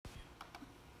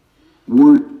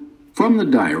Word from the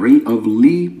diary of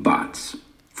Leigh Botts,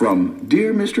 from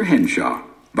Dear Mr. Henshaw,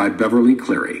 by Beverly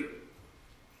Cleary.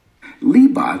 Leigh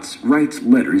Botts writes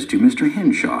letters to Mr.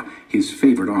 Henshaw, his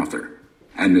favorite author,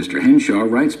 and Mr. Henshaw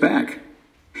writes back.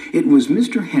 It was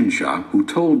Mr. Henshaw who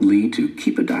told Leigh to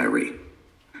keep a diary.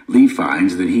 Leigh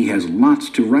finds that he has lots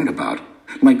to write about,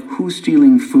 like who's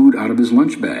stealing food out of his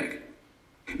lunch bag.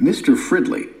 Mr.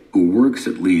 Fridley, who works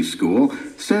at Leigh's school,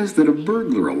 says that a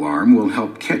burglar alarm will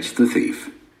help catch the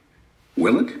thief.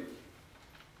 Will it?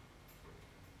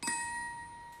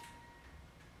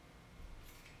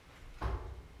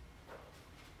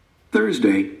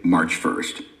 Thursday, March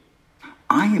 1st.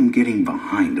 I am getting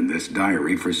behind in this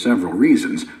diary for several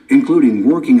reasons, including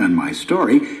working on my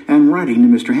story and writing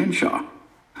to Mr. Henshaw.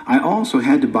 I also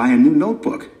had to buy a new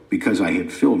notebook because I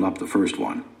had filled up the first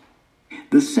one.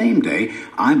 The same day,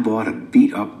 I bought a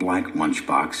beat-up black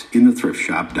lunchbox in the thrift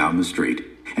shop down the street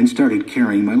and started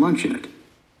carrying my lunch in it.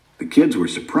 The kids were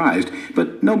surprised,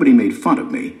 but nobody made fun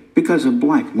of me because a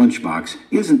black lunchbox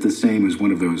isn't the same as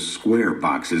one of those square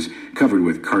boxes covered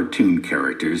with cartoon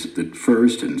characters that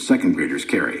first and second graders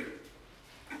carry.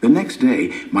 The next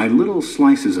day, my little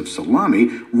slices of salami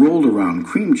rolled around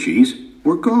cream cheese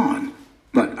were gone,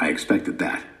 but I expected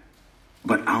that.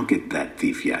 But I'll get that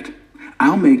thief yet.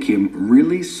 I'll make him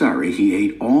really sorry he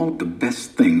ate all the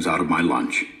best things out of my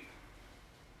lunch.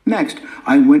 Next,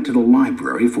 I went to the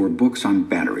library for books on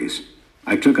batteries.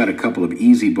 I took out a couple of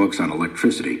easy books on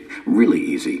electricity, really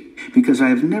easy, because I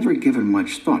have never given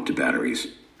much thought to batteries.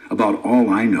 About all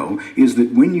I know is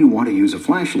that when you want to use a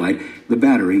flashlight, the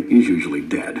battery is usually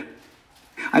dead.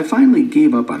 I finally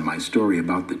gave up on my story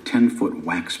about the 10-foot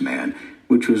wax man,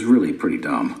 which was really pretty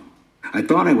dumb. I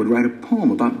thought I would write a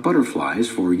poem about butterflies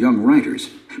for young writers,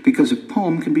 because a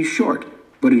poem can be short,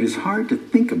 but it is hard to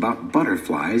think about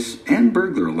butterflies and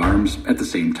burglar alarms at the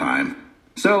same time.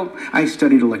 So I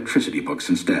studied electricity books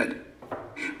instead.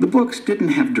 The books didn't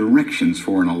have directions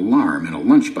for an alarm in a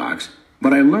lunchbox,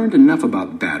 but I learned enough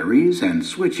about batteries and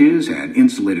switches and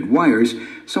insulated wires,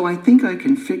 so I think I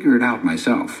can figure it out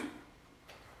myself.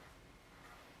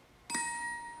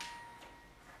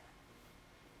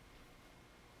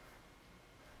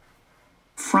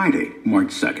 Friday, March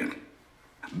 2nd.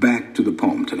 Back to the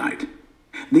poem tonight.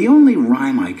 The only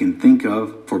rhyme I can think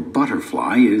of for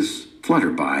butterfly is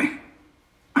flutterby.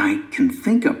 I can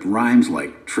think up rhymes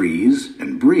like trees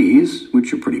and breeze,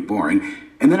 which are pretty boring,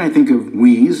 and then I think of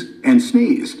wheeze and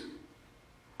sneeze.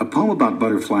 A poem about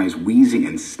butterflies wheezing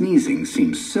and sneezing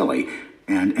seems silly,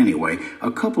 and anyway,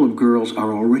 a couple of girls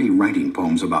are already writing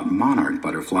poems about monarch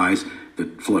butterflies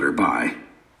that flutter by.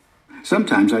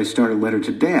 Sometimes I start a letter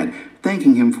to Dad,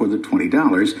 thanking him for the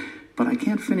 $20, but I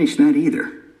can't finish that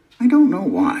either. I don't know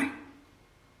why.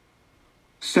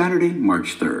 Saturday,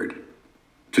 March 3rd.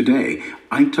 Today,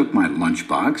 I took my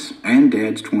lunchbox and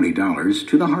Dad's $20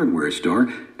 to the hardware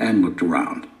store and looked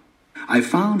around. I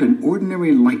found an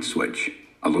ordinary light switch,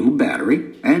 a little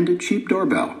battery, and a cheap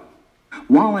doorbell.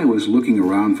 While I was looking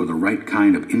around for the right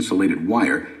kind of insulated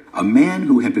wire, a man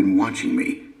who had been watching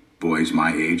me, boys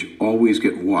my age always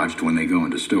get watched when they go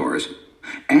into stores,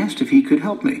 asked if he could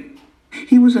help me.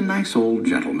 He was a nice old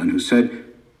gentleman who said,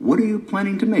 "What are you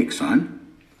planning to make, son?"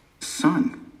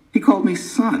 Son. He called me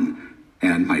son,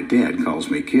 and my dad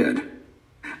calls me kid.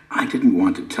 I didn't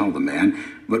want to tell the man,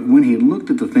 but when he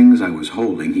looked at the things I was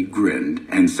holding, he grinned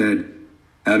and said,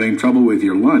 "Having trouble with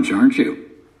your lunch, aren't you?"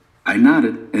 I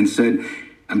nodded and said,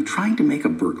 "I'm trying to make a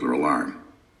burglar alarm."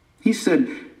 He said,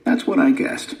 "That's what I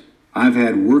guessed. I've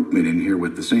had workmen in here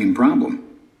with the same problem."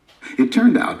 It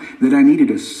turned out that I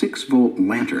needed a 6-volt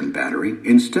lantern battery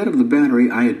instead of the battery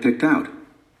I had picked out.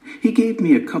 He gave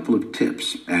me a couple of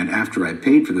tips, and after I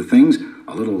paid for the things,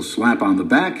 a little slap on the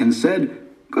back and said,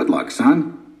 "Good luck,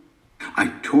 son."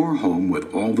 I tore home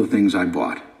with all the things I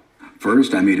bought.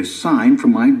 First, I made a sign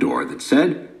from my door that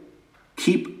said,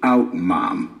 "Keep out,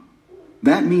 Mom."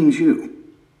 That means you.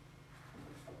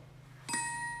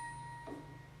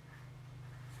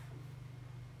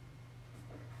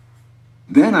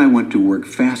 Then I went to work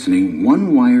fastening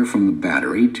one wire from the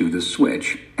battery to the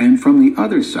switch and from the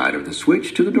other side of the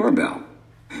switch to the doorbell.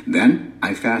 Then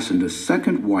I fastened a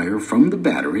second wire from the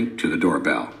battery to the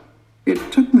doorbell.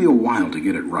 It took me a while to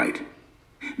get it right.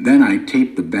 Then I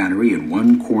taped the battery in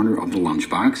one corner of the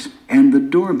lunchbox and the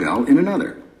doorbell in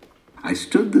another. I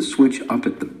stood the switch up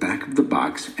at the back of the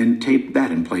box and taped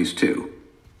that in place too.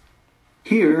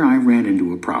 Here I ran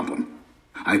into a problem.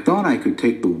 I thought I could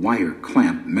take the wire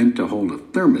clamp meant to hold a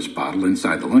thermos bottle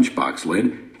inside the lunchbox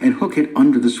lid and hook it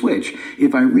under the switch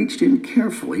if I reached in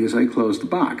carefully as I closed the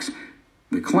box.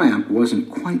 The clamp wasn't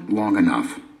quite long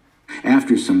enough.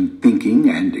 After some thinking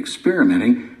and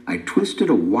experimenting, I twisted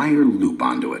a wire loop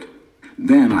onto it.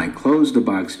 Then I closed the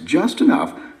box just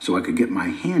enough so I could get my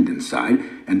hand inside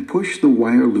and push the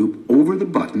wire loop over the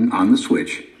button on the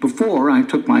switch before I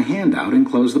took my hand out and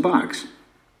closed the box.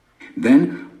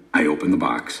 Then I opened the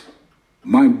box.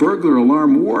 My burglar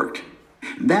alarm worked.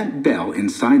 That bell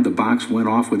inside the box went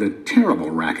off with a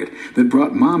terrible racket that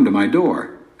brought Mom to my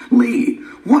door. "Leigh,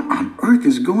 what on earth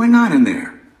is going on in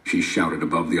there?" she shouted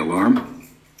above the alarm.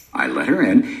 I let her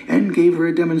in and gave her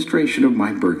a demonstration of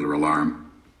my burglar alarm.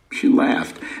 She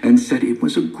laughed and said it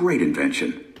was a great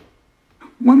invention.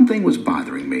 One thing was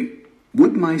bothering me.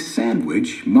 Would my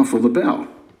sandwich muffle the bell?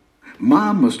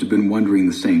 Mom must have been wondering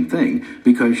the same thing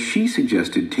because she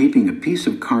suggested taping a piece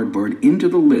of cardboard into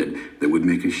the lid that would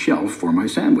make a shelf for my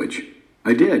sandwich.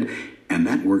 I did, and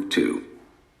that worked too.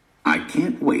 I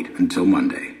can't wait until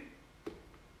Monday.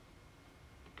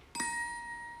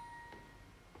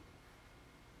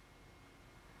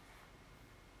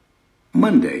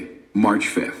 Monday, March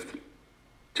 5th.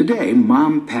 Today,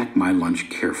 Mom packed my lunch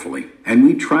carefully, and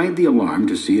we tried the alarm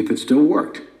to see if it still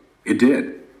worked. It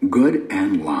did, good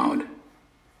and loud.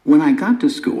 When I got to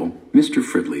school, Mr.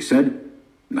 Fridley said,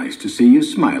 "Nice to see you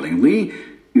smiling, Leigh.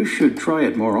 You should try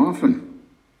it more often."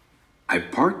 I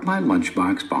parked my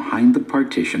lunchbox behind the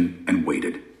partition and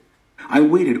waited. I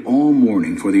waited all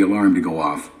morning for the alarm to go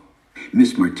off.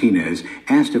 Miss Martinez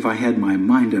asked if I had my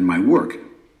mind on my work.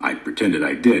 I pretended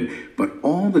I did, but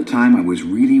all the time I was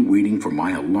really waiting for my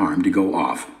alarm to go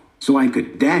off, so I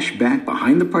could dash back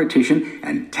behind the partition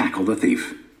and tackle the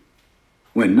thief.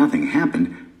 When nothing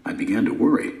happened, I began to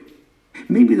worry.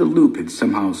 Maybe the loop had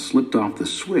somehow slipped off the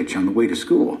switch on the way to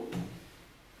school.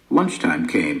 Lunchtime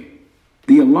came.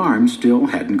 The alarm still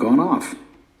hadn't gone off.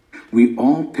 We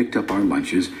all picked up our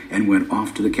lunches and went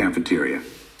off to the cafeteria.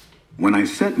 When I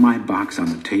set my box on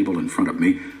the table in front of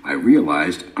me, I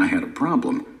realized I had a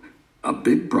problem. A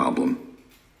big problem.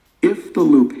 If the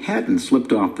loop hadn't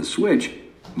slipped off the switch,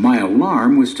 my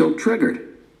alarm was still triggered.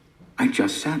 I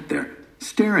just sat there,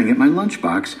 staring at my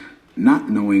lunchbox, not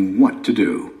knowing what to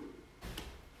do.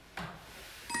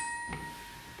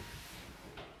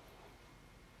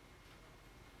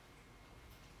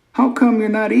 "How come you're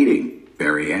not eating?"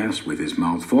 Barry asked with his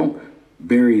mouth full.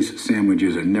 Barry's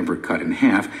sandwiches are never cut in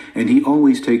half, and he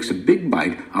always takes a big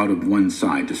bite out of one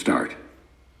side to start.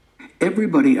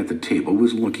 Everybody at the table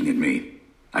was looking at me.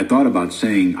 I thought about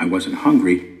saying I wasn't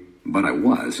hungry, but I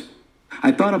was.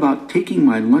 I thought about taking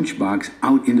my lunchbox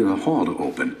out into the hall to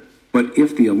open, but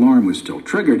if the alarm was still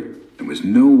triggered, there was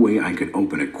no way I could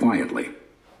open it quietly.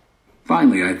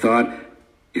 Finally, I thought,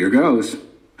 here goes.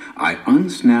 I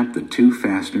unsnapped the two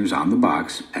fasteners on the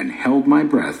box and held my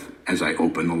breath as I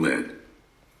opened the lid.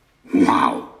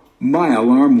 Wow! My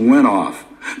alarm went off.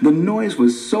 The noise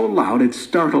was so loud it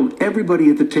startled everybody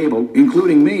at the table,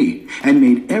 including me, and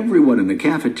made everyone in the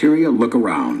cafeteria look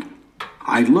around.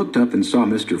 I looked up and saw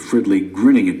Mr. Fridley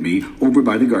grinning at me over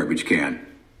by the garbage can.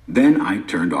 Then I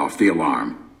turned off the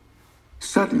alarm.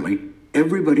 Suddenly,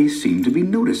 everybody seemed to be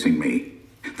noticing me.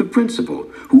 The principal,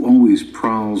 who always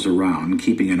prowls around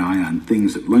keeping an eye on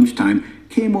things at lunchtime,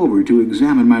 came over to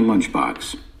examine my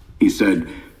lunchbox. He said,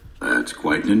 "That's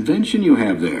quite an invention you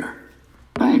have there."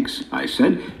 "Thanks," I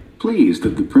said, pleased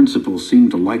that the principal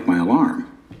seemed to like my alarm.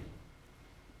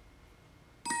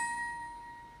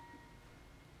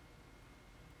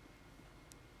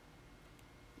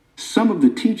 Some of the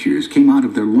teachers came out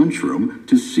of their lunchroom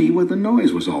to see what the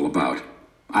noise was all about.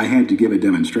 I had to give a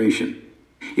demonstration.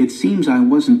 It seems I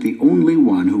wasn't the only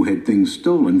one who had things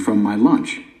stolen from my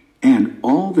lunch, and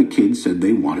all the kids said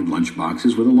they wanted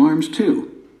lunchboxes with alarms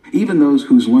too, even those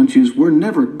whose lunches were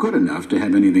never good enough to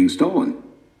have anything stolen.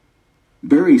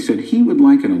 Barry said he would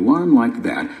like an alarm like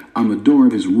that on the door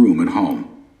of his room at home.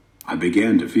 I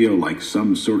began to feel like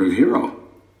some sort of hero.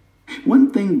 One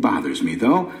thing bothers me,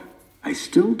 though. I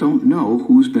still don't know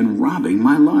who's been robbing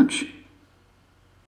my lunch.